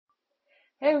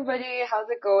Hey everybody, how's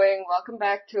it going? Welcome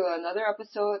back to another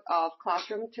episode of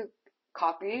Classroom to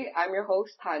Copy. I'm your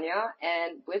host Tanya,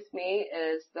 and with me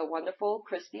is the wonderful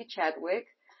Kristy Chadwick,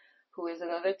 who is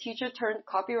another teacher turned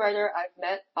copywriter I've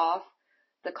met off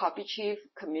the Copy Chief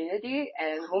community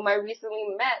and whom I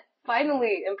recently met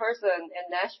finally in person in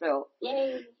Nashville.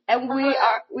 Yay! And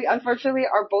we unfortunately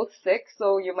are both sick,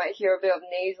 so you might hear a bit of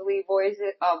nasally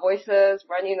voices,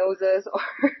 runny noses,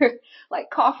 or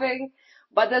like coughing.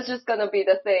 But that's just gonna be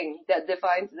the thing that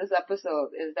defines this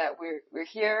episode, is that we're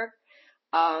here,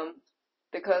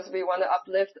 because we want to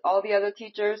uplift all the other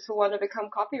teachers who want to become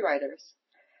copywriters.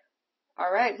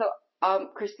 Alright, so,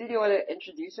 Kristy, do you want to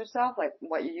introduce yourself? Like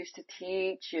what you used to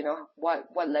teach, what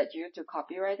led you to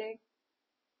copywriting?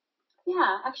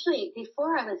 Yeah, actually,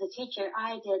 before I was a teacher,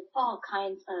 I did all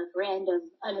kinds of random,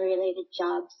 unrelated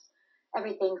jobs.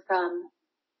 Everything from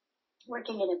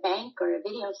working in a bank or a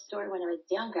video store when I was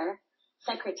younger,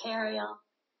 secretarial,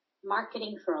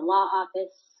 marketing for a law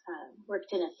office,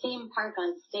 worked in a theme park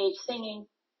on stage singing.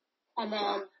 And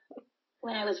then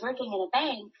when I was working in a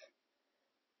bank,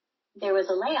 there was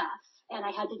a layoff and I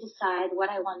had to decide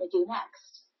what I wanted to do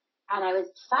next. And I was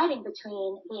deciding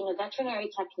between being a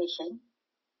veterinary technician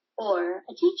or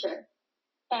a teacher.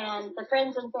 And the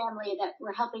friends and family that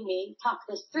were helping me talk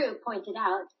this through pointed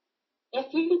out,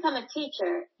 if you become a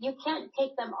teacher, you can't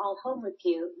take them all home with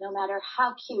you, no matter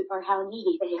how cute or how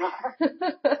needy they are.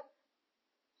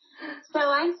 So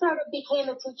I sort of became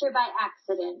a teacher by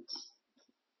accident.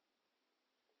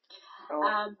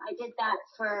 I did that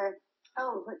for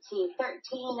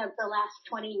 13 of the last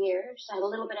 20 years. I had a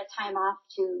little bit of time off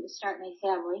to start my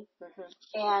family. Mm-hmm.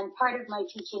 And part of my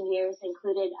teaching years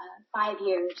included 5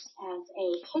 years as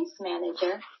a case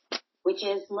manager, which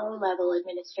is low-level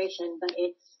administration, but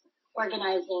it's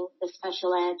organizing the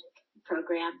special ed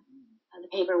program, the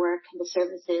paperwork and the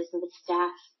services and the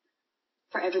staff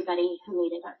for everybody who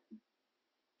needed it.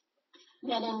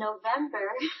 Then in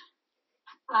November,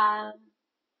 I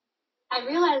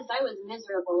realized I was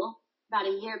miserable about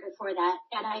a year before that,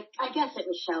 and I guess it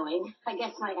was showing. I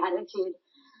guess my attitude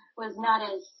was not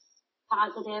as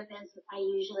positive as I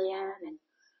usually am, and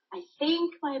I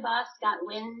think my boss got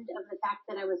wind of the fact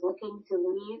that I was looking to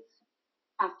leave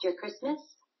after Christmas.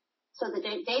 So the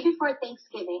day before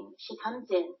Thanksgiving, she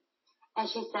comes in and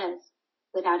she says,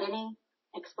 without any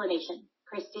explanation,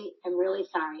 "Kristy, I'm really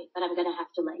sorry, but I'm going to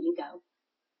have to let you go."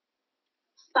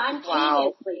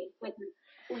 Spontaneously, wow.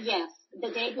 Yes,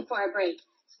 the day before a break.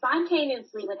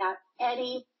 Spontaneously, without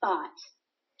any thought,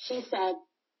 she said,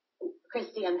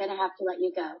 "Kristy, I'm going to have to let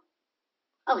you go."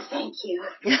 Oh, thank you.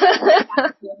 That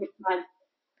was my response.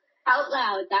 Out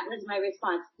loud, that was my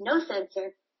response. No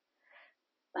censor.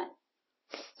 But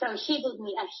so she did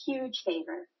me a huge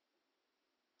favor.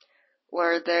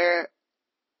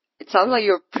 It sounds like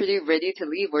you're pretty ready to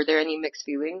leave. Were there any mixed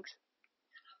feelings?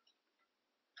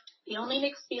 The only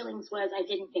mixed feelings was I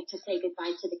didn't get to say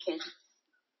goodbye to the kids.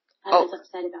 I was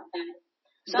upset about that.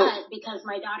 But because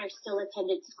my daughter still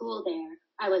attended school there,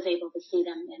 I was able to see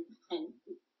them and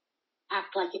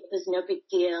act like it was no big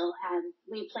deal. And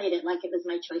we played it like it was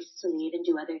my choice to leave and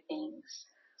do other things.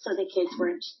 So the kids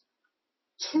weren't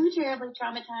too terribly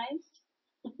traumatized.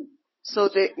 So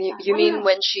you mean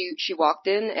when she walked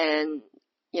in and,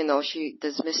 she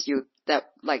dismissed you,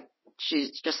 that like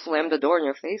she just slammed the door in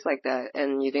your face like that,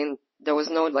 and there was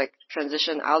no like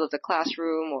transition out of the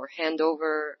classroom or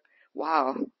handover?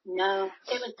 Wow. No,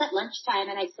 it was at lunchtime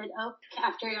and I said,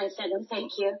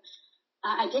 thank you.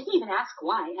 I didn't even ask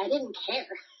why. I didn't care.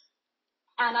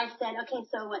 And I said, okay,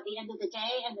 so at the end of the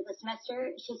day, end of the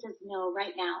semester? She says, no,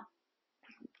 right now.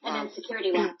 And then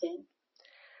security walked in.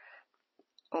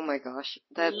 Oh my gosh.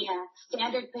 Yeah,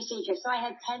 standard procedure. So I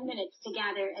had 10 minutes to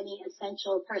gather any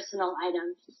essential personal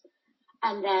items.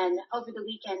 And then over the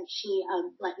weekend, she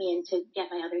let me in to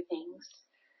get my other things.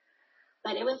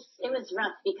 But it was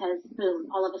rough because boom,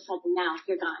 all of a sudden now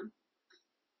you're gone.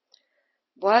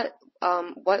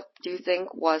 What do you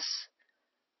think was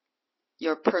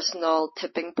your personal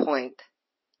tipping point?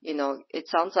 It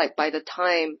sounds like by the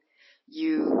time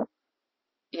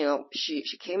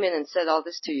she came in and said all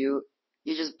this to you,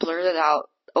 you just blurted out,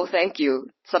 "Oh, thank you."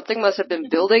 Something must have been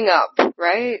building up,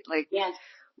 right? Like, yes.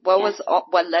 What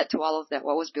led to all of that?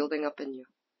 What was building up in you?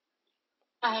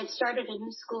 I had started a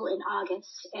new school in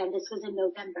August, and this was in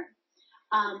November.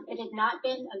 It had not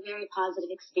been a very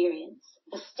positive experience.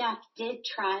 The staff did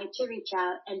try to reach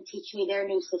out and teach me their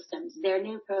new systems, their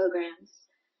new programs.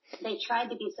 They tried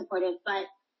to be supportive, but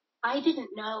I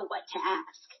didn't know what to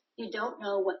ask. You don't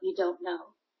know what you don't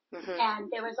know. Mm-hmm. And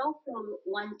there was also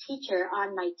one teacher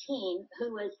on my team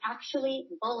who was actually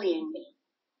bullying me.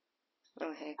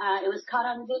 Okay. It was caught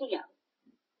on video.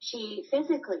 she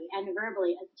physically and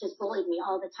verbally just bullied me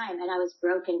all the time, and I was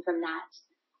broken from that.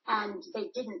 And they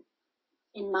didn't,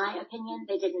 in my opinion,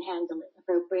 they didn't handle it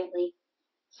appropriately.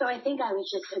 So I think I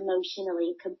was just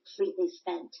emotionally completely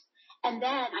spent. And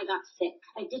then I got sick.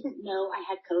 I didn't know I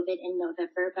had COVID in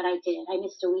November, but I did. I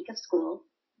missed a week of school.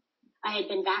 I had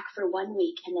been back for 1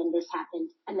 week, and then this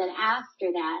happened. And then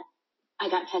after that, I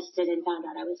got tested and found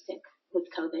out I was sick with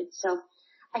COVID. So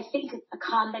I think a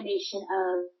combination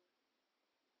of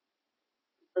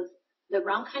the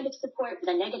wrong kind of support,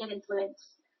 the negative influence,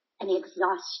 and the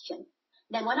exhaustion.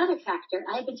 Then one other factor,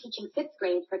 I had been teaching 5th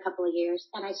grade for a couple of years,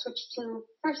 and I switched to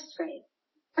 1st grade.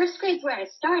 1st grade's where I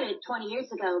started 20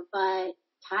 years ago, but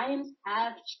times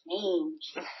have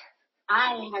changed.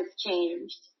 I have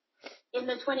changed. In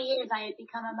the 20 years, I had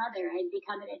become a mother. I had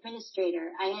become an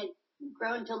administrator. I had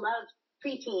grown to love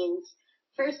preteens.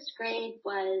 1st grade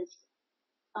was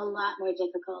a lot more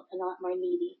difficult and a lot more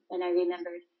needy than I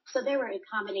remembered. So there were a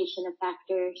combination of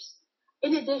factors.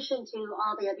 In addition to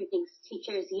all the other things,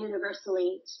 teachers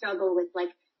universally struggle with, like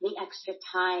the extra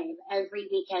time. Every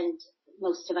weekend,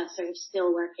 most of us are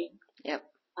still working. Yep.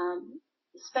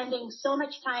 Spending so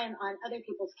much time on other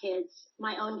people's kids,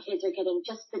 my own kids are getting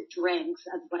just the dregs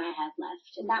of what I have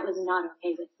left. And that was not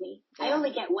okay with me. Yeah. I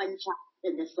only get one child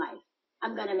in this life.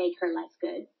 I'm going to make her life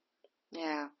good.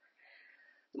 Yeah.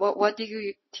 What do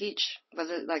you teach? Was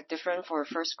it like different for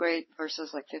 1st grade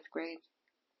versus like 5th grade?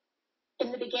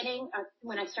 In the beginning,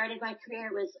 when I started my career,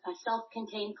 it was a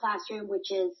self-contained classroom, which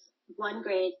is 1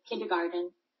 grade,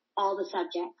 kindergarten, all the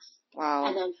subjects. Wow.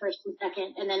 And then 1st and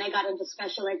 2nd. And then I got into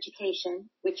special education,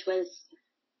 which was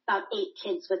about 8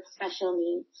 kids with special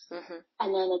needs. Mm-hmm.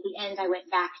 And then at the end, I went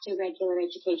back to regular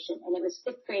education. And it was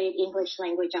 5th grade English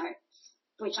language arts,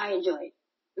 which I enjoyed.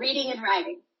 Reading and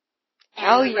writing.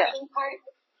 And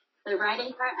the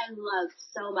writing part I loved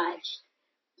so much.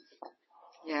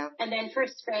 Yeah. And then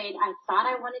 1st grade, I thought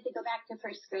I wanted to go back to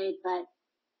 1st grade, but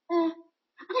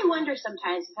I wonder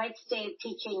sometimes if I'd stayed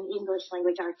teaching English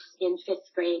language arts in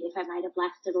 5th grade, if I might have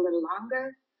lasted a little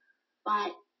longer.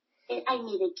 But I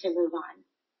needed to move on.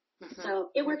 Mm-hmm. So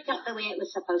it worked out the way it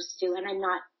was supposed to, and I'm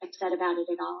not upset about it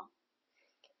at all.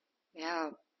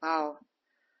 Yeah. Wow.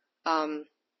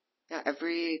 Yeah,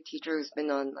 every teacher who's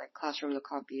been on like Classroom to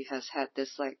Copy has had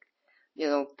this like, you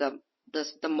know, the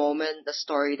moment, the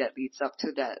story that leads up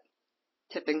to that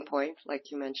tipping point,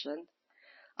 like you mentioned.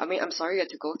 I mean, I'm sorry you had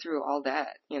to go through all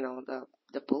that, you know,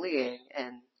 the bullying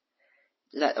and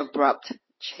that abrupt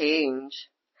change.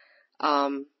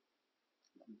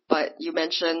 But you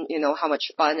mentioned, you know, how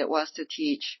much fun it was to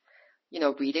teach, you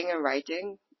know, reading and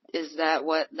writing. Is that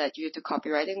what led you to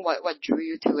copywriting? What drew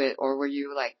you to it? Or were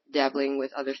you like dabbling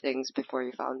with other things before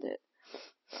you found it?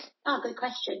 Oh, good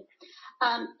question.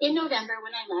 In November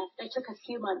when I left, I took a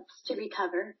few months to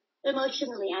recover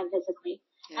emotionally and physically.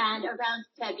 Yeah. And around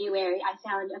February, I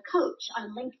found a coach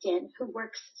on LinkedIn who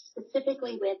works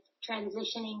specifically with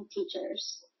transitioning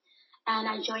teachers. And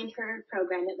I joined her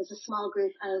program. It was a small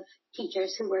group of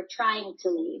teachers who were trying to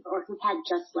leave or who had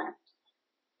just left.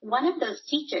 One of those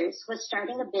teachers was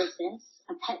starting a business,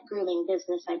 a pet grooming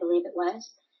business, I believe it was.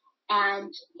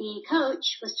 And the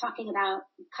coach was talking about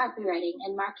copywriting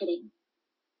and marketing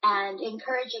and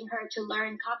encouraging her to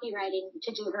learn copywriting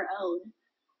to do her own.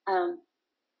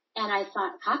 And I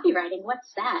thought, copywriting,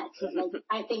 what's that? Like,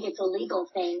 I think it's a legal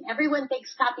thing. Everyone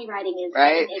thinks copywriting is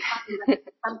right.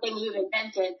 Something you've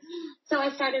invented. So I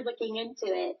started looking into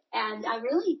it, and I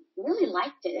really, really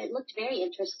liked it. It looked very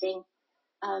interesting.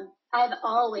 I've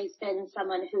always been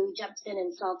someone who jumps in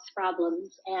and solves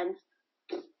problems, and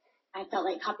I felt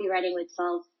like copywriting would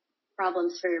solve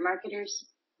problems for marketers,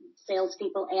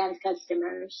 salespeople, and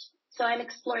customers. So I'm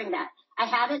exploring that. I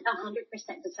haven't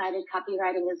 100% decided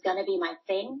copywriting is going to be my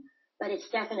thing, but it's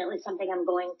definitely something I'm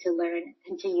going to learn,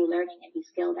 continue learning, and be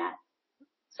skilled at.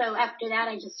 So after that,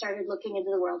 I just started looking into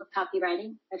the world of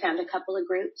copywriting. I found a couple of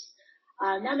groups.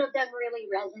 None of them really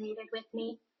resonated with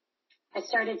me. I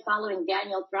started following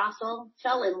Daniel Throssell,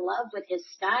 fell in love with his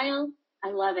style.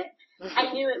 I love it.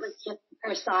 I knew it was just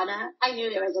persona. I knew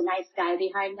there was a nice guy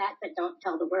behind that, but don't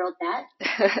tell the world that.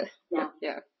 No.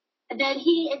 Yeah. And then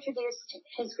he introduced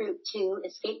his group to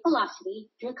Escape Velocity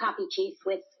through Copy Chief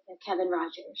with Kevin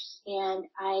Rogers. And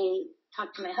I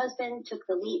talked to my husband, took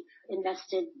the leap,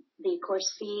 invested the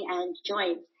course fee, and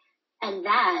joined. And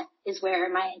that is where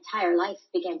my entire life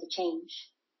began to change.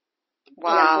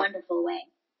 Wow. In a wonderful way.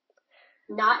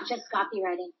 Not just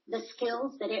copywriting. The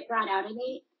skills that it brought out of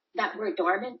me that were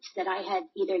dormant, that I had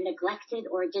either neglected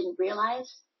or didn't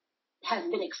realize,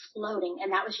 have been exploding.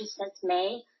 And that was just since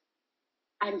May.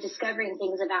 I'm discovering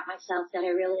things about myself that I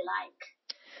really like.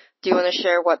 Do you want to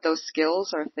share what those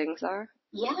skills or things are?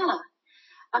 Yeah.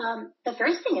 The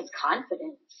first thing is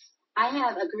confidence. I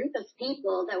have a group of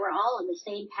people that we're all on the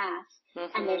same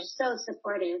path, and they're so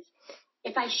supportive.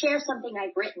 If I share something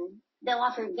I've written, they'll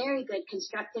offer very good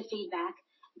constructive feedback,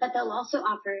 but they'll also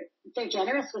they're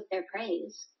generous with their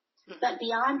praise. But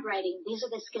beyond writing, these are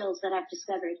the skills that I've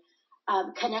discovered.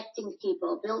 Connecting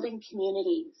people, building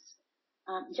communities,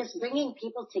 just bringing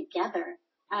people together.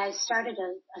 I started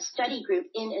a study group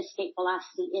in Escape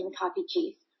Velocity in Copy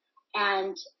Chief.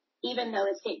 And even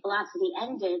though Escape Velocity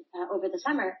ended over the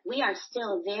summer, we are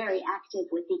still very active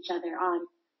with each other on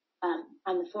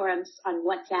the forums, on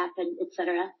WhatsApp and et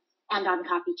cetera, and on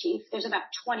Copy Chief. There's about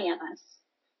 20 of us.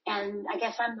 And I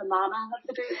guess I'm the mama of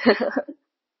the group.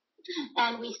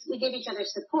 And we give each other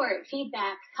support,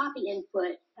 feedback, copy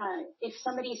input. If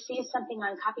somebody sees something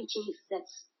on Copy Chief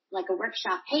that's like a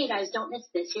workshop, hey guys, don't miss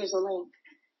this, here's a link.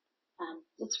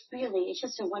 It's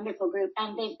just a wonderful group,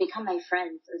 and they've become my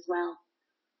friends as well.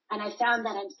 And I found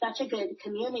that I'm such a good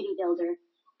community builder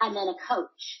and then a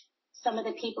coach. Some of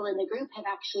the people in the group have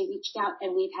actually reached out,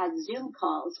 and we've had Zoom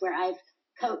calls where I've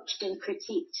coached and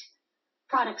critiqued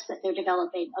products that they're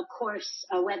developing, a course,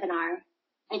 a webinar.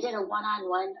 I did a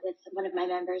one-on-one with one of my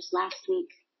members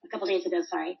a couple days ago,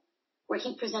 where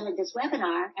he presented this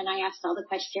webinar, and I asked all the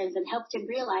questions and helped him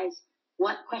realize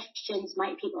what questions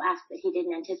might people ask that he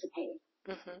didn't anticipate.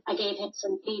 I gave him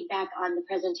some feedback on the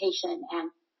presentation,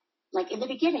 and like in the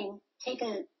beginning, take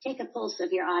a pulse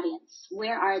of your audience.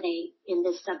 Where are they in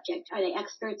this subject? Are they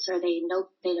experts, or they know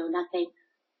nothing?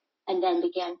 And then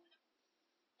begin.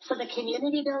 So the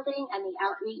community building and the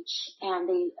outreach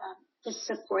and the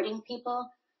supporting people,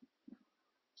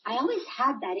 I always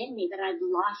had that in me, but I've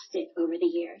lost it over the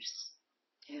years.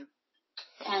 Yeah.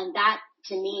 And that,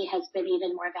 to me, has been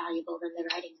even more valuable than the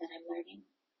writing that I'm learning.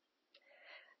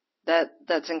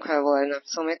 That's incredible, and I have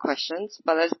so many questions,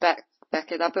 but let's back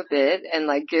it up a bit and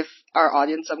like give our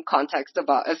audience some context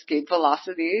about Escape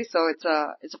Velocity. So it's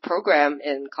a program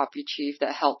in Copy Chief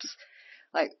that helps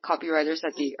like copywriters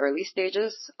at the early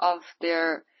stages of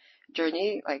their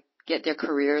journey, like get their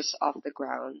careers off the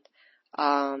ground.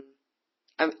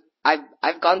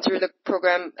 I've gone through the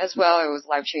program as well. It was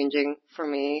life changing for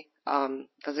me,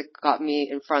 because it got me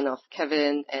in front of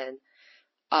Kevin, and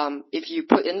if you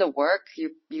put in the work,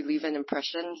 you leave an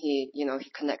impression. He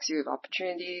connects you with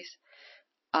opportunities.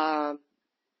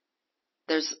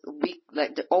 There's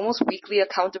almost weekly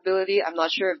accountability. I'm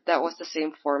not sure if that was the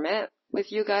same format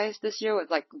with you guys this year,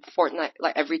 with like fortnight,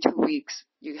 like every 2 weeks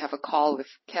you have a call with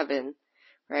Kevin,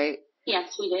 right?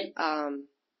 Yes, we did.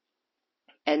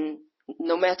 And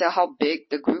no matter how big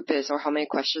the group is or how many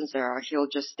questions there are, he'll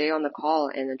just stay on the call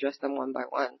and address them one by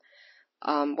one.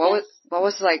 What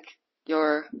was like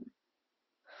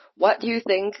what do you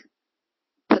think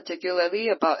particularly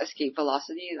about Escape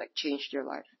Velocity like changed your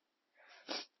life?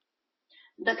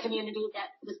 The community that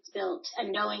was built,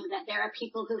 and knowing that there are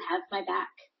people who have my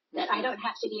back, that I don't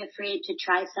have to be afraid to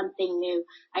try something new.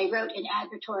 I wrote an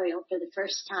advertorial for the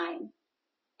first time,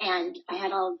 and I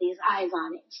had all of these eyes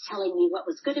on it, telling me what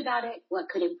was good about it, what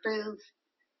could improve.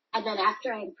 And then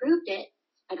after I improved it,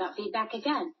 I got feedback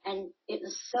again, and it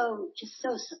was so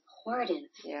supportive.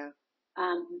 Yeah.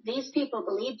 These people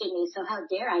believed in me, so how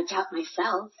dare I doubt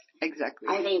myself? Exactly.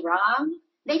 Are they wrong?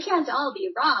 They can't all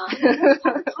be wrong.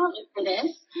 I'm accounted for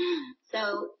this.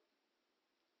 So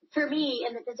for me,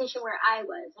 in the position where I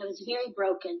was very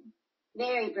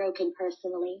broken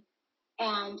personally.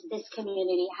 And this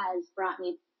community has brought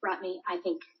me, I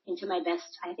think, into my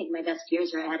best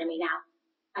years are ahead of me now.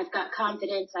 I've got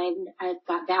confidence. I've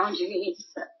got boundaries,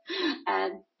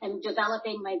 and I'm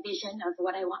developing my vision of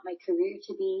what I want my career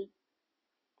to be.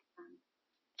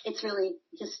 It's really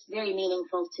just very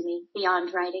meaningful to me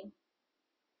beyond writing.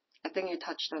 I think you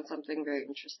touched on something very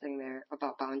interesting there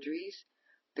about boundaries,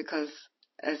 because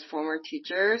as former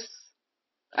teachers,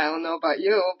 I don't know about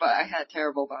you, but I had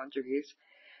terrible boundaries.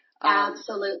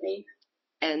 Absolutely.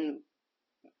 And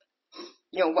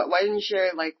why didn't you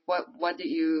share like what did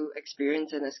you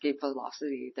experience in Escape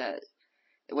Velocity? That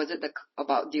was it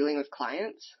about dealing with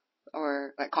clients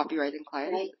or like copywriting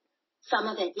clients? Right. Some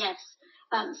of it, yes.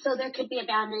 So there could be a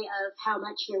boundary of how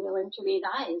much you're willing to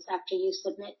revise after you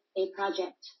submit a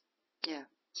project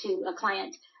to a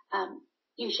client.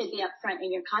 You should be upfront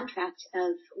in your contract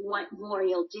of what more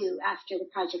you'll do after the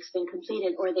project's been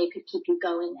completed, or they could keep you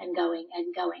going and going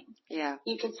and going. Yeah.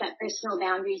 You could set personal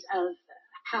boundaries of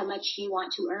how much you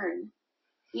want to earn.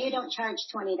 You don't charge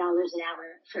 $20 an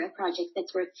hour for a project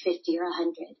that's worth $50 or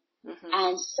 $100. Mm-hmm.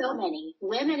 And so many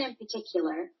women in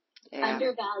particular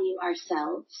undervalue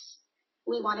ourselves.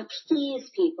 We want to please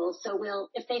people. So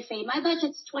if they say my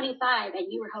budget's $25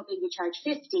 and you were hoping to charge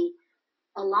 $50,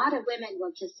 a lot of women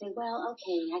will just say, well,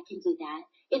 okay, I can do that.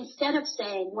 Instead of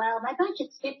saying, well, my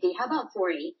budget's 50, how about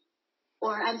 40?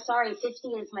 Or I'm sorry, 50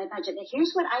 is my budget, but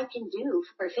here's what I can do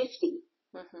for 50,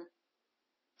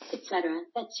 etc.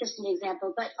 That's just an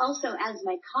example. But also as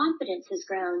my confidence has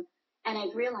grown and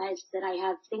I've realized that I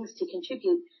have things to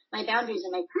contribute, my boundaries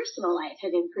in my personal life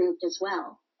have improved as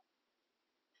well.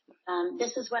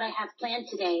 This is what I have planned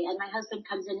today. And my husband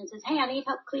comes in and says, hey, I need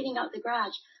help cleaning out the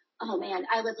garage. Oh man,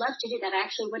 I would love to do that. I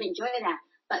actually would enjoy that.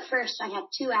 But first I have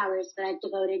 2 hours that I've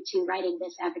devoted to writing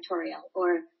this advertorial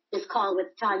or this call with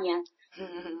Tanya.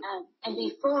 And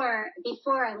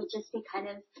before I would just be kind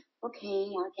of, okay,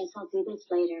 I guess I'll do this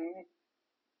later.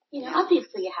 You know,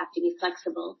 obviously you have to be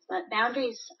flexible, but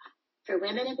boundaries for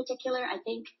women in particular, I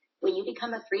think when you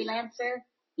become a freelancer,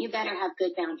 you better have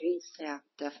good boundaries. Yeah,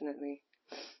 definitely.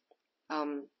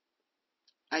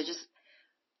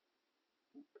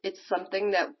 It's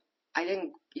something that I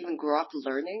didn't even grow up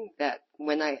learning, that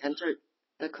when I entered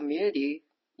the community,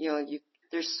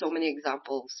 there's so many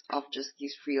examples of just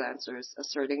these freelancers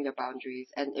asserting their boundaries.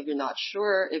 And if you're not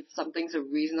sure if something's a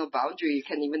reasonable boundary, you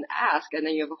can even ask, and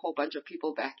then you have a whole bunch of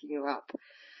people backing you up.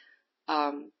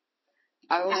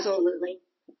 Absolutely.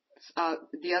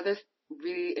 The other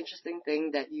really interesting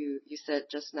thing that you said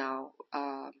just now,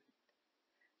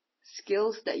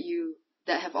 skills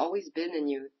that have always been in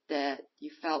you that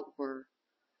you felt were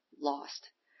lost.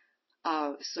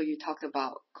 So you talked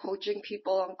about coaching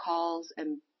people on calls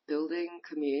and building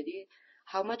community.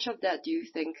 How much of that do you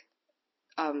think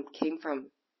came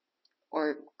from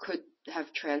or could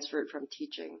have transferred from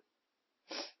teaching?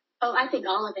 Oh, I think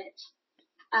all of it.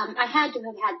 I had to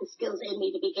have had the skills in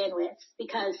me to begin with,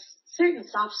 because certain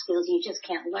soft skills you just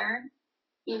can't learn.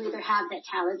 You either have that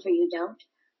talent or you don't.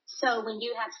 So when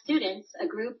you have students, a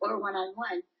group or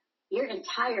one-on-one, your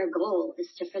entire goal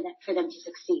is for them to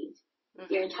succeed.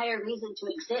 Your entire reason to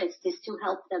exist is to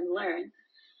help them learn.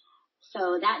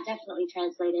 So that definitely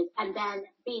translated. And then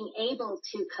being able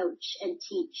to coach and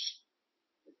teach,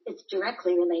 it's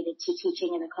directly related to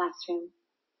teaching in a classroom.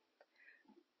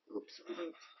 Oops.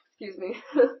 Excuse me.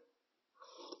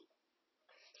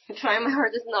 I'm trying my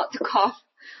hardest not to cough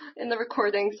in the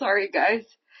recording. Sorry,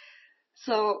 guys.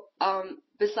 So,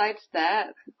 besides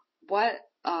that, what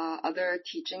other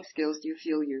teaching skills do you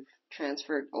feel you've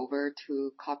transferred over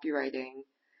to copywriting?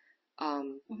 Or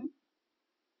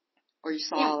you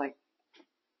saw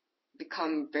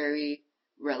become very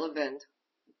relevant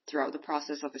throughout the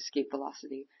process of Escape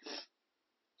Velocity?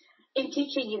 In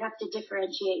teaching, you have to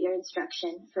differentiate your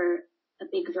instruction for a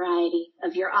big variety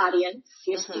of your audience,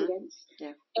 your students.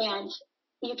 Yeah. And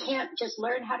you can't just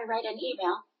learn how to write an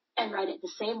email and write it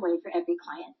the same way for every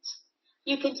client.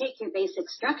 You can take your basic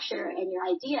structure and your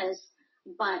ideas,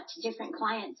 but different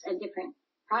clients and different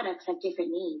products have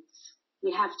different needs.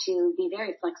 You have to be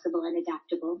very flexible and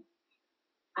adaptable.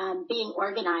 Being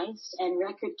organized and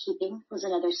record keeping was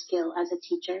another skill as a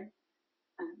teacher.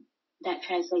 That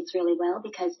translates really well,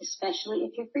 because especially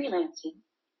if you're freelancing,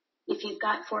 if you've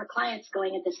got 4 clients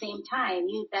going at the same time,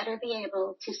 you better be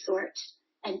able to sort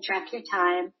and track your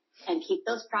time and keep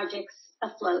those projects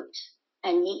afloat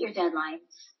and meet your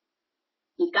deadlines.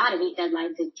 You've got to meet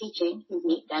deadlines in teaching. You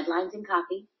meet deadlines in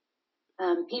copy.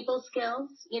 People skills,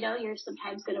 you're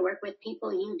sometimes going to work with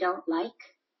people you don't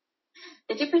like.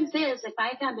 The difference is, if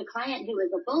I found a client who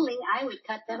was a bully, I would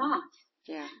cut them off.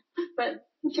 Yeah. But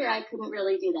sure, I couldn't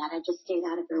really do that. I just stayed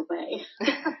out of their way.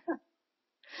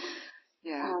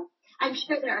 Yeah. I'm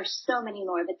sure there are so many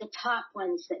more, but the top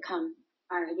ones that come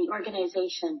are the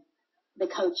organization, the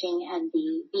coaching, and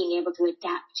the being able to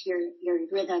adapt your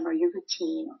rhythm or your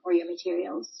routine or your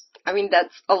materials. I mean,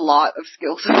 that's a lot of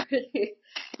skills already.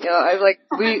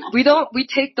 we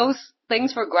take those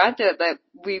things for granted, that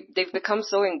they've become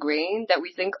so ingrained that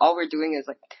we think all we're doing is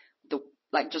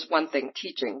just one thing,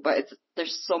 teaching, but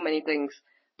there's so many things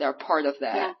that are part of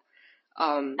that. Yeah.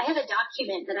 I have a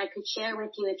document that I could share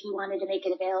with you if you wanted to make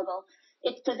it available.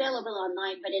 It's available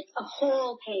online, but it's a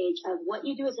whole page of what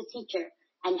you do as a teacher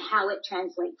and how it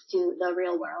translates to the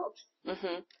real world.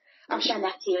 I'll send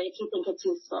that to you if you think it's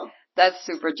useful. That's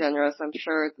super generous. I'm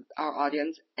sure our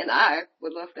audience and I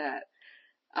would love that.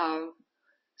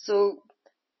 So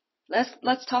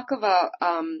let's talk about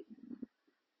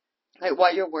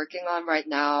what you're working on right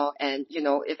now, and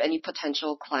if any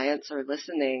potential clients are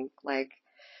listening,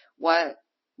 what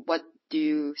do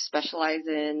you specialize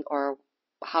in, or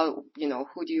how,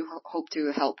 who do you hope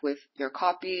to help with your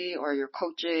copy or your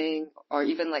coaching, or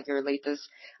even your latest,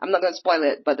 I'm not going to spoil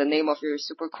it, but the name of your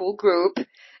super cool group.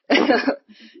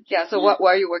 Yeah. So what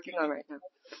are you working on right now?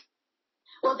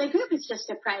 Well, the group is just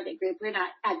a private group. We're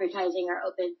not advertising or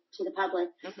open to the public,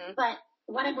 but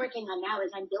what I'm working on now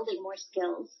is I'm building more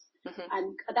skills. Mm-hmm.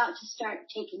 I'm about to start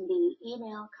taking the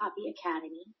Email Copy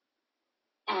Academy.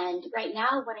 And right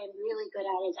now what I'm really good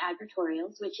at is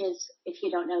advertorials, which is, if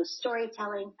you don't know,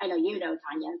 storytelling. I know you know,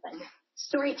 Tanya, but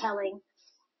storytelling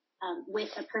with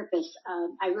a purpose.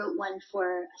 I wrote one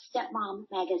for Stepmom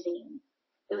magazine.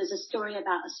 It was a story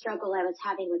about a struggle I was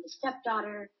having with a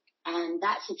stepdaughter and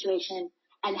that situation,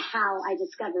 and how I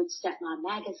discovered Stepmom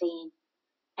magazine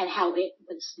and how it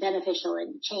was beneficial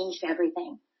and changed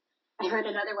everything. I heard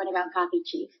another one about Copy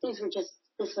Chief. This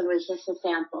one was just a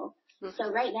sample. Mm-hmm.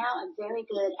 So right now I'm very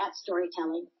good at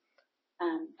storytelling,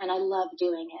 and I love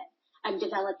doing it. I'm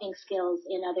developing skills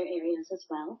in other areas as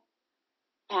well.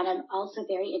 And I'm also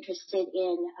very interested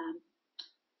in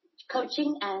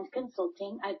coaching and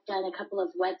consulting. I've done a couple of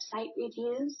website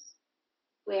reviews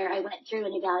where I went through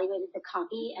and evaluated the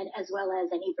copy, and as well as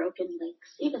any broken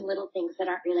links, even little things that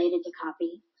aren't related to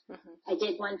copy. Mm-hmm. I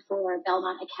did one for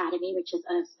Belmont Academy, which is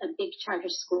a big charter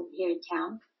school here in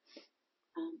town.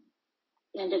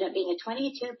 It ended up being a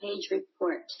 22-page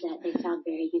report that they found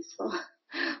very useful.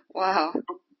 Wow.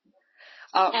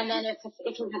 And then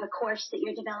if you have a course that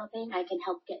you're developing, I can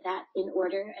help get that in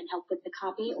order and help with the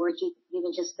copy, or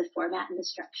even just the format and the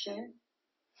structure.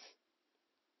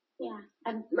 Yeah.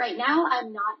 Right now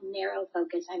I'm not narrow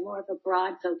focus. I'm more of a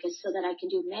broad focus so that I can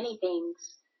do many things.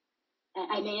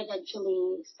 I may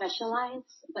eventually specialize,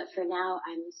 but for now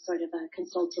I'm sort of a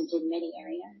consultant in many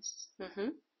areas. Mm-hmm.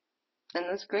 And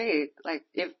that's great. Like,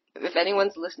 if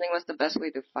anyone's listening, what's the best way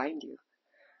to find you?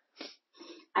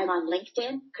 I'm on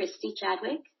LinkedIn, Kristy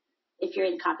Chadwick. If you're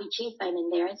in Copy Chief, I'm in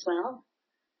there as well.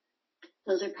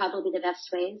 Those are probably the best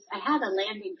ways. I have a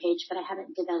landing page, but I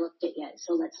haven't developed it yet,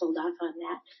 so let's hold off on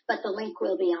that. But the link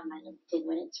will be on my LinkedIn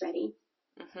when it's ready.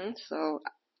 Mm-hmm. So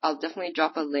I'll definitely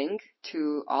drop a link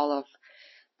to all of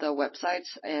the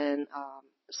websites and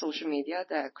social media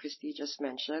that Kristy just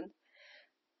mentioned.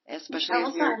 Especially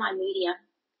also, I'm on Medium.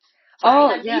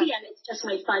 Yeah. Medium, it's just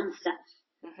my fun stuff.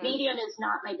 Mm-hmm. Medium is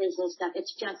not my business stuff.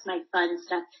 It's just my fun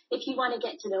stuff. If you want to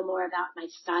get to know more about my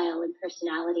style and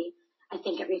personality, I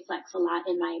think it reflects a lot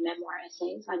in my memoir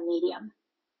essays on Medium.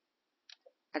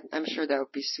 I'm sure that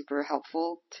would be super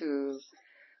helpful to,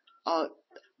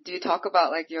 do you talk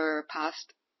about like your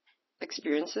past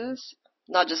experiences?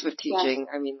 Not just with teaching. Yes.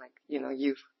 I mean, like, you know,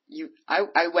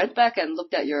 I went back and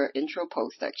looked at your intro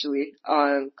post actually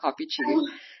on Copy Chief. Oh.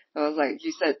 I was like,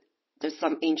 you said there's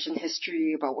some ancient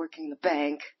history about working in the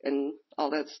bank and all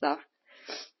that stuff.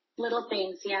 Little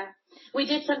things, yeah. We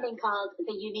did something called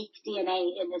the unique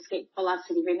DNA in Escape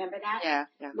Velocity. Remember that?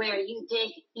 Yeah. Where you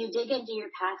dig into your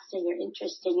past and your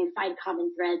interests and you find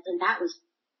common threads, and that was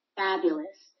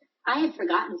fabulous. I had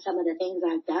forgotten some of the things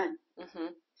I've done.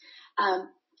 Mm-hmm.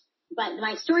 But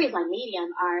my stories on Medium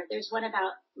there's one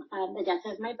about the death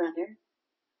of my brother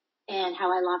and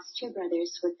how I lost two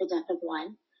brothers with the death of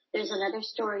one. There's another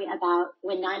story about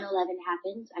when 9/11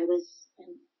 happened. I was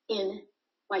in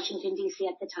Washington, D.C.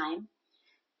 at the time.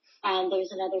 And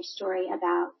there's another story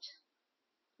about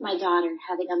my daughter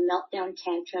having a meltdown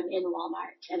tantrum in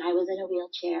Walmart. And I was in a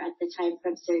wheelchair at the time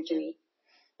from surgery.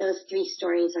 Those 3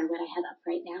 stories are what I have up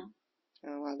right now.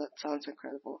 Oh, wow, that sounds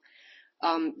incredible.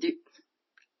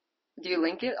 Do you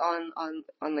link it on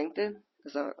LinkedIn?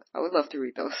 Because I would love to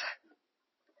read those.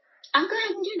 I'll go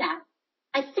ahead and do that.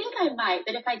 I think I might,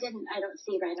 but if I didn't, I don't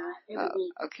see right on it.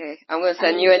 Okay. I'm going to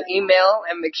send you an email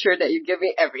and make sure that you give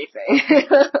me everything.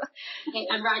 Okay,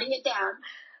 I'm writing it down.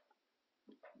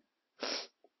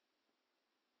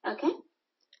 Okay.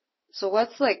 So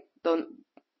what's like the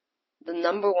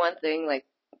number one thing like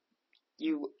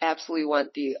you absolutely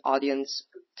want the audience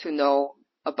to know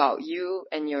about you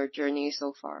and your journey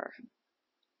so far?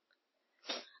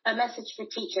 A message for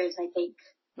teachers, I think.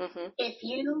 Mm-hmm.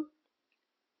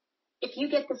 If you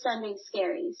get the Sunday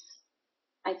scaries,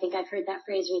 I think I've heard that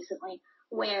phrase recently,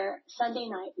 where Sunday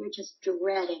night you're just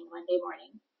dreading Monday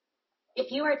morning.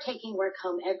 If you are taking work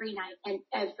home every night and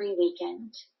every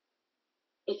weekend,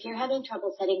 if you're having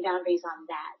trouble setting boundaries on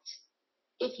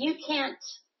that, if you can't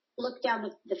look down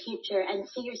the future and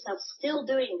see yourself still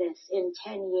doing this in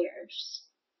 10 years,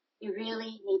 you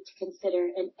really need to consider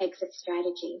an exit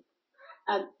strategy.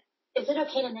 Is it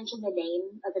okay to mention the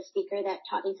name of the speaker that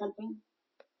taught me something?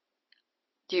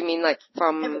 Do you mean like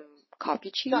from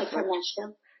Copy Chief? Like from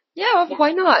Nashville? Yeah,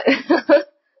 why not?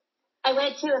 I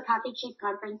went to a Copy Chief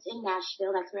conference in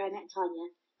Nashville. That's where I met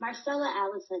Tanya. Marcella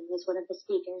Allison was one of the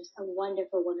speakers, a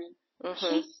wonderful woman. Mm-hmm.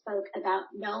 She spoke about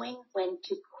knowing when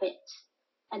to quit.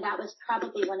 And that was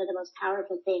probably one of the most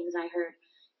powerful things I heard.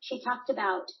 She talked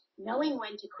about knowing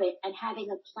when to quit and having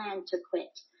a plan to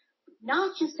quit.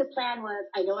 Not just a plan was,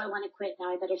 I know I want to quit,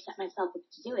 now I better set myself up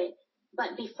to do it.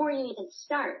 But before you even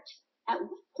start, at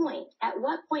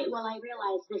what point will I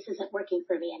realize this isn't working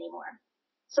for me anymore?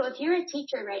 So if you're a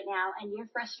teacher right now and you're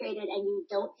frustrated and you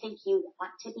don't think you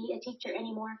want to be a teacher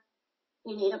anymore,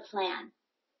 you need a plan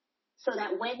so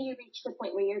that when you reach the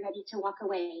point where you're ready to walk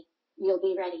away, you'll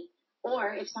be ready.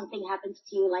 Or if something happens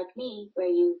to you like me, where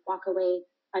you walk away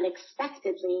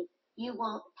unexpectedly, you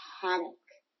won't panic.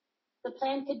 The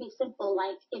plan could be simple,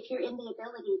 like if you're in the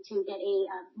ability to get a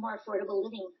more affordable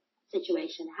living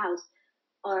situation, house,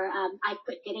 or I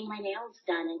quit getting my nails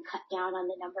done and cut down on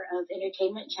the number of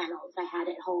entertainment channels I had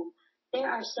at home. There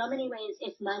are so many ways,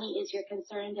 if money is your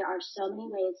concern, there are so many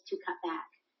ways to cut back.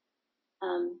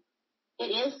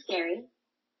 It is scary,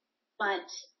 but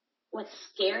what's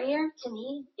scarier to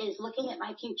me is looking at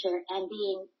my future and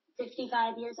being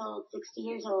 55 years old, 60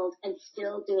 years old, and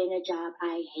still doing a job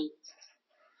I hate.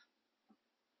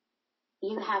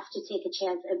 You have to take a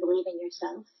chance and believe in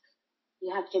yourself.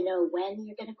 You have to know when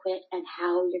you're going to quit and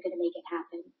how you're going to make it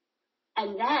happen.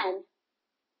 And then,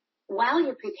 while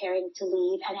you're preparing to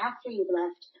leave and after you've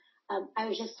left, I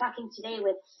was just talking today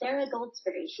with Sarah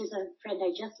Goldsberry. She's a friend I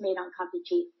just made on Copy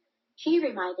Cheat. She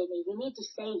reminded me you need to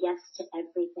say yes to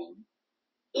everything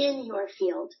in your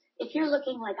field. If you're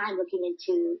looking like I'm looking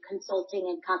into consulting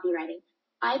and copywriting,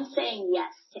 I'm saying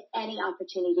yes to any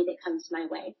opportunity that comes my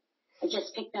way. I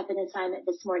just picked up an assignment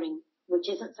this morning, which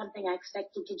isn't something I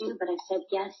expected to do, but I said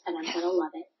yes, and I'm going to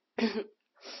love it.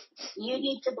 You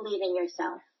need to believe in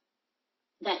yourself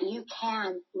that you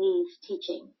can leave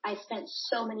teaching. I spent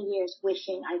so many years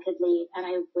wishing I could leave, and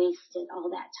I wasted all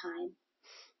that time.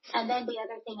 And then the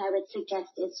other thing I would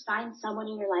suggest is find someone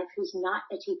in your life who's not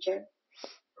a teacher,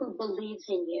 who believes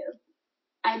in you.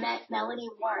 I met Melanie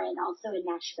Warren also in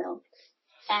Nashville.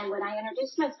 And when I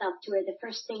introduced myself to her, the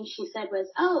first thing she said was,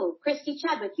 "Oh, Kristy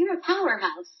Chadwick, you're a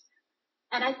powerhouse."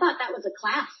 And I thought that was a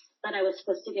class that I was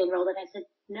supposed to be enrolled in. I said,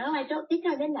 "No, I don't think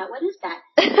I'm in that. What is that?"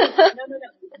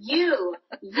 No.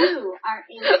 You are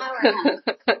a powerhouse.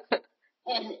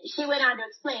 And she went on to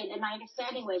explain, and my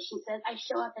understanding was, she said, I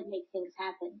show up and make things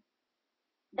happen.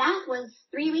 That was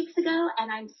 3 weeks ago,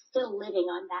 and I'm still living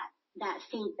on that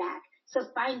feedback. So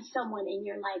find someone in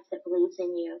your life that believes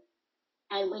in you.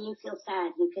 And when you feel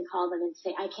sad, you can call them and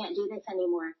say, I can't do this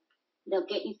anymore. They'll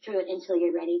get you through it until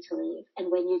you're ready to leave.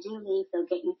 And when you do leave, they'll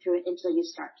get you through it until you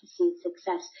start to see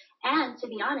success. And to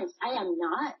be honest, I am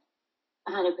not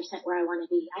 100% where I want to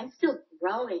be. I'm still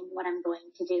growing what I'm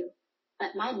going to do.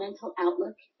 But my mental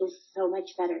outlook is so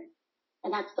much better.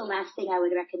 And that's the last thing I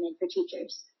would recommend for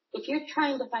teachers. If you're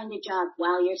trying to find a job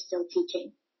while you're still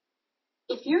teaching,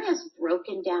 if you're as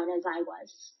broken down as I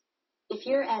was, if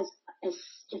you're as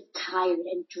just tired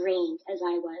and drained as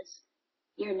I was,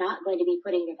 you're not going to be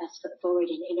putting your best foot forward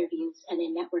in interviews and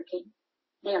in networking.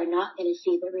 They are not going to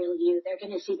see the real you. They're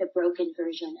going to see the broken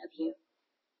version of you.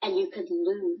 And you could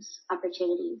lose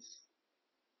opportunities.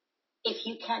 If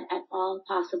you can at all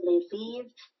possibly leave,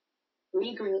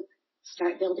 regroup,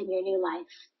 start building your new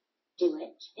life, do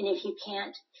it. And if you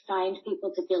can't, find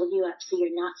people to build you up so you're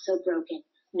not so broken.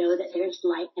 Know that there's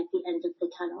light at the end of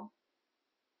the tunnel.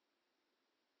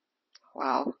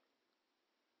 Wow.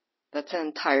 That's an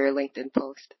entire LinkedIn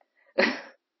post.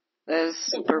 That is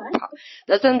super.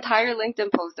 That's an entire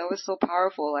LinkedIn post. That was so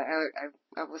powerful.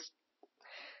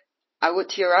 I would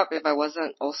tear up if I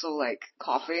wasn't also like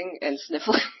coughing and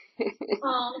sniffling.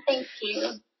 Oh, thank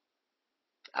you.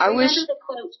 Remember the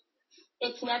quote,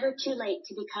 it's never too late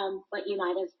to become what you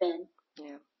might have been.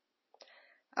 Yeah.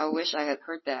 I wish I had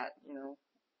heard that,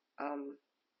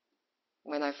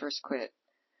 when I first quit.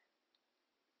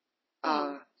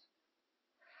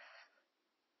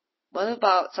 What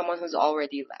about someone who's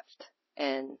already left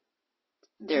and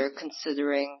they're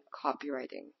considering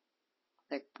copywriting?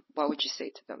 Like, what would you say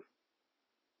to them?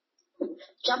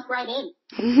 Jump right in.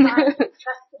 Find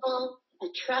a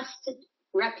trusted,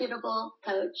 reputable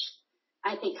coach.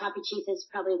 I think Copy Cheat is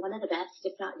probably one of the best,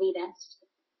 if not the best.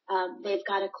 They've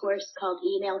got a course called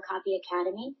Email Copy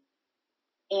Academy,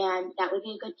 and that would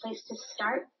be a good place to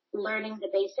start learning the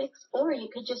basics. Or you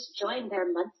could just join their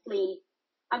monthly.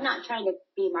 I'm not trying to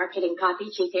be marketing Copy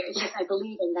Cheat here. It's just I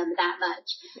believe in them that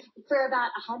much. For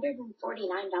about $149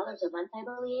 a month, I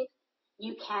believe,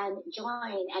 you can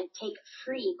join and take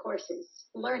free courses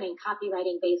learning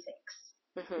copywriting basics,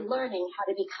 learning how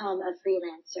to become a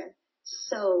freelancer.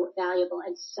 So valuable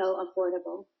and so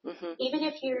affordable. Even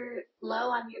if you're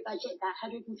low on your budget,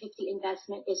 that $150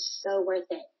 investment is so worth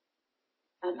it.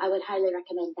 I would highly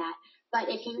recommend that. But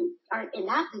if you aren't in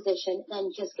that position,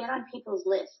 then just get on people's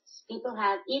lists. People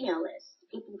have email lists,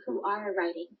 people who are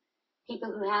writing,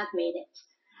 people who have made it.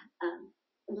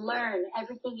 Learn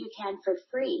everything you can for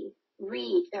free.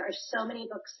 read. There are so many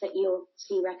books that you'll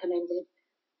see recommended.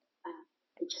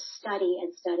 Just study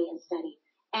and study and study.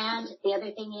 And the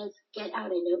other thing is get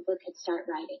out a notebook and start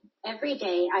writing. Every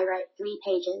day I write 3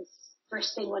 pages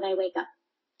first thing when I wake up.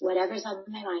 Whatever's on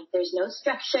my mind. There's no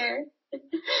structure.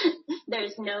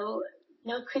 There's no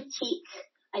critique.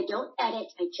 I don't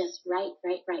edit. I just write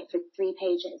for 3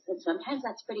 pages. And sometimes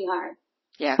that's pretty hard.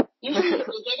 Yeah. Usually the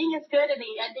beginning is good and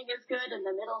the ending is good and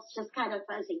the middle's just kind of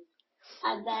fuzzy.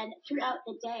 And then throughout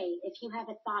the day, if you have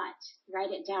a thought,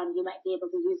 write it down. You might be able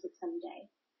to use it someday.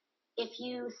 If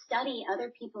you study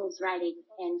other people's writing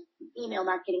and email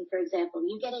marketing, for example,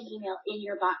 you get an email in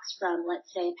your box from,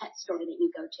 let's say, a pet store that you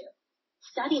go to.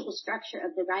 Study the structure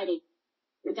of the writing.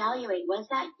 Evaluate, was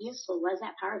that useful? Was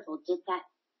that powerful? Did that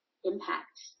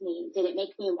impact me? Did it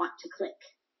make me want to click?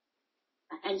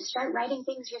 And start writing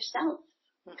things yourself.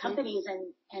 Mm-hmm. Companies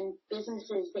and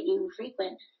businesses that you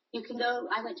frequent, you can go,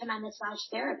 I went to my massage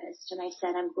therapist and I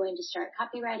said, I'm going to start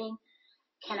copywriting.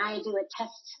 Can I do a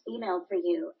test email for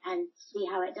you and see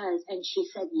how it does? And she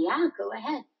said, yeah, go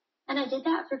ahead. And I did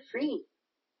that for free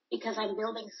because I'm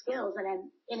building skills. And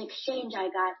in exchange, I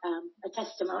got a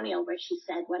testimonial where she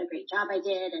said what a great job I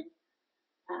did and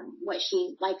what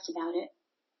she liked about it.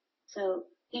 So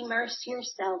immerse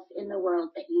yourself in the world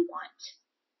that you want.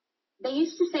 They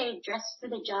used to say, dress for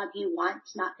the job you want,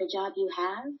 not the job you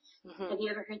have. Mm-hmm. Have you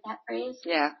ever heard that phrase?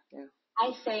 Yeah.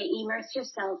 I say, immerse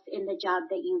yourself in the job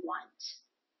that you want.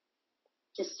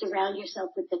 Just surround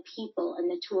yourself with the people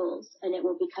and the tools, and it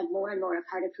will become more and more a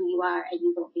part of who you are, and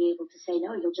you won't be able to say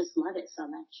no. You'll just love it so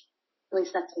much. At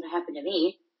least that's what happened to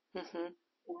me. Mm-hmm.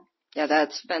 Yeah,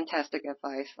 that's fantastic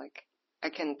advice. Like, I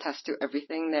can attest to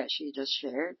everything that she just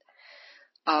shared.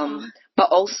 But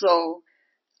also,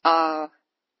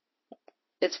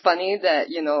 it's funny that,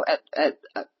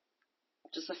 at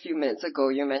just a few minutes ago,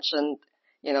 you mentioned,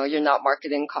 you're not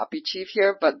marketing copy chief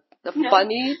here, but the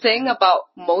funny thing about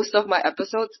most of my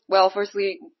episodes, well,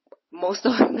 firstly, most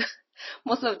of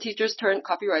the teachers turned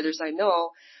copywriters I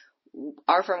know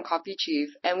are from Copy Chief,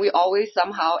 and we always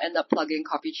somehow end up plugging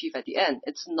Copy Chief at the end.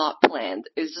 It's not planned.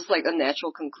 It's just like a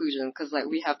natural conclusion because like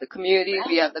we have the community,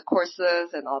 we have the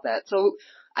courses and all that. So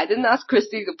I didn't ask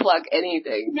Kristy to plug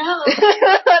anything. No.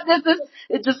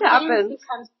 It just happened.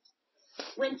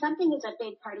 When something is a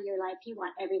big part of your life, you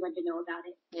want everyone to know about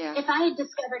it. Yeah. If I had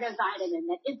discovered a vitamin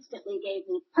that instantly gave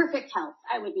me perfect health,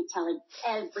 I would be telling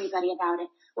everybody about it.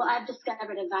 Well, I've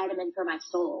discovered a vitamin for my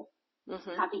soul.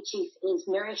 Mm-hmm. Copy Chief is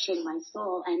nourishing my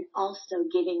soul and also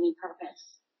giving me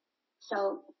purpose.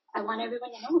 So I want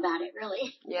everyone to know about it,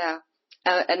 really. Yeah.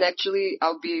 And actually,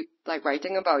 I'll be like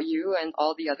writing about you and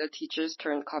all the other teachers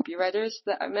turned copywriters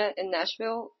that I met in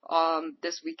Nashville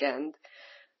this weekend.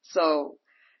 So,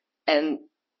 and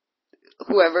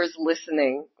whoever's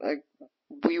listening, like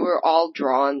we were all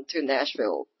drawn to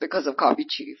Nashville because of Copy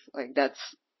Chief. Like that's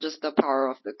just the power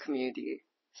of the community.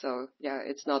 So yeah,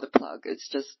 it's not a plug. It's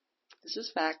just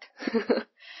fact.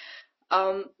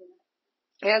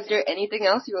 Is there anything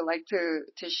else you would like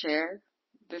to share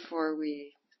before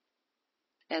we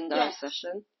end our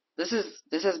session? This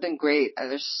has been great.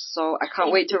 I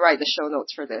can't wait to write the show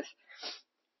notes for this.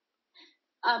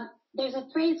 There's a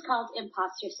phrase called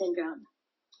imposter syndrome.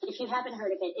 If you haven't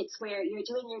heard of it, it's where you're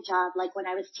doing your job like when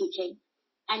I was teaching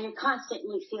and you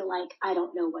constantly feel like I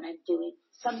don't know what I'm doing.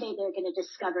 Someday they're going to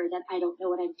discover that I don't know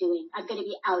what I'm doing. I'm going to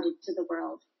be outed to the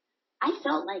world. I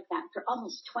felt like that for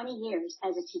almost 20 years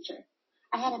as a teacher.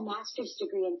 I had a master's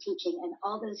degree in teaching and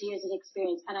all those years of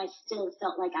experience, and I still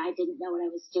felt like I didn't know what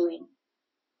I was doing.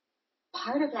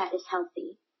 Part of that is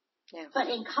healthy. Yeah. But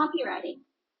in copywriting,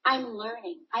 I'm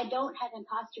learning. I don't have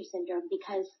imposter syndrome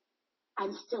because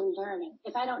I'm still learning.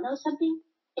 If I don't know something,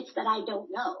 it's that I don't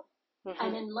know. Mm-hmm.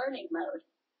 I'm in learning mode.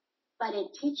 But in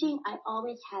teaching, I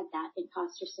always had that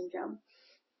imposter syndrome.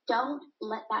 Don't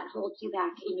let that hold you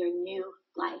back in your new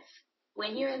life.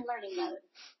 When you're in learning mode,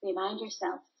 remind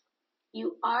yourself,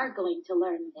 you are going to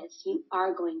learn this. You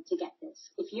are going to get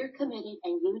this. If you're committed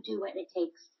and you do what it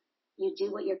takes, you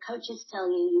do what your coaches tell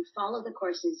you, you follow the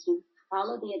courses, you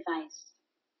follow the advice,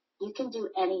 you can do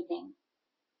anything.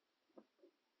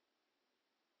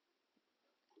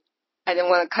 I didn't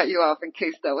want to cut you off in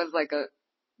case that was like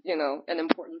an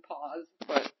important pause,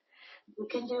 but you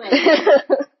can do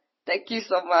it. Thank you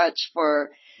so much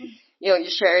for, you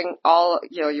sharing all,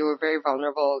 you were very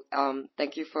vulnerable.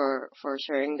 Thank you for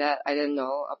sharing that. I didn't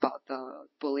know about the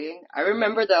bullying. I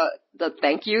remember the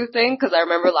thank you thing because I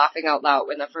remember laughing out loud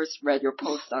when I first read your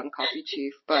post on Copy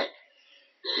Chief, but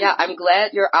yeah, I'm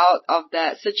glad you're out of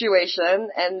that situation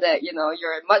and that,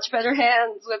 you're in much better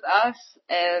hands with us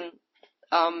and,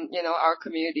 our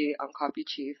community on Copy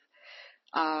Chief.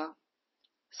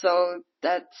 So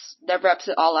that wraps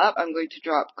it all up. I'm going to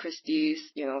drop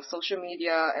Kristy's, social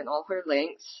media and all her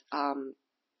links,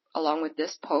 along with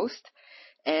this post.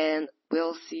 And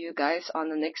we'll see you guys on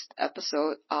the next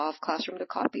episode of Classroom to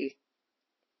Copy.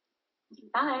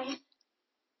 Bye.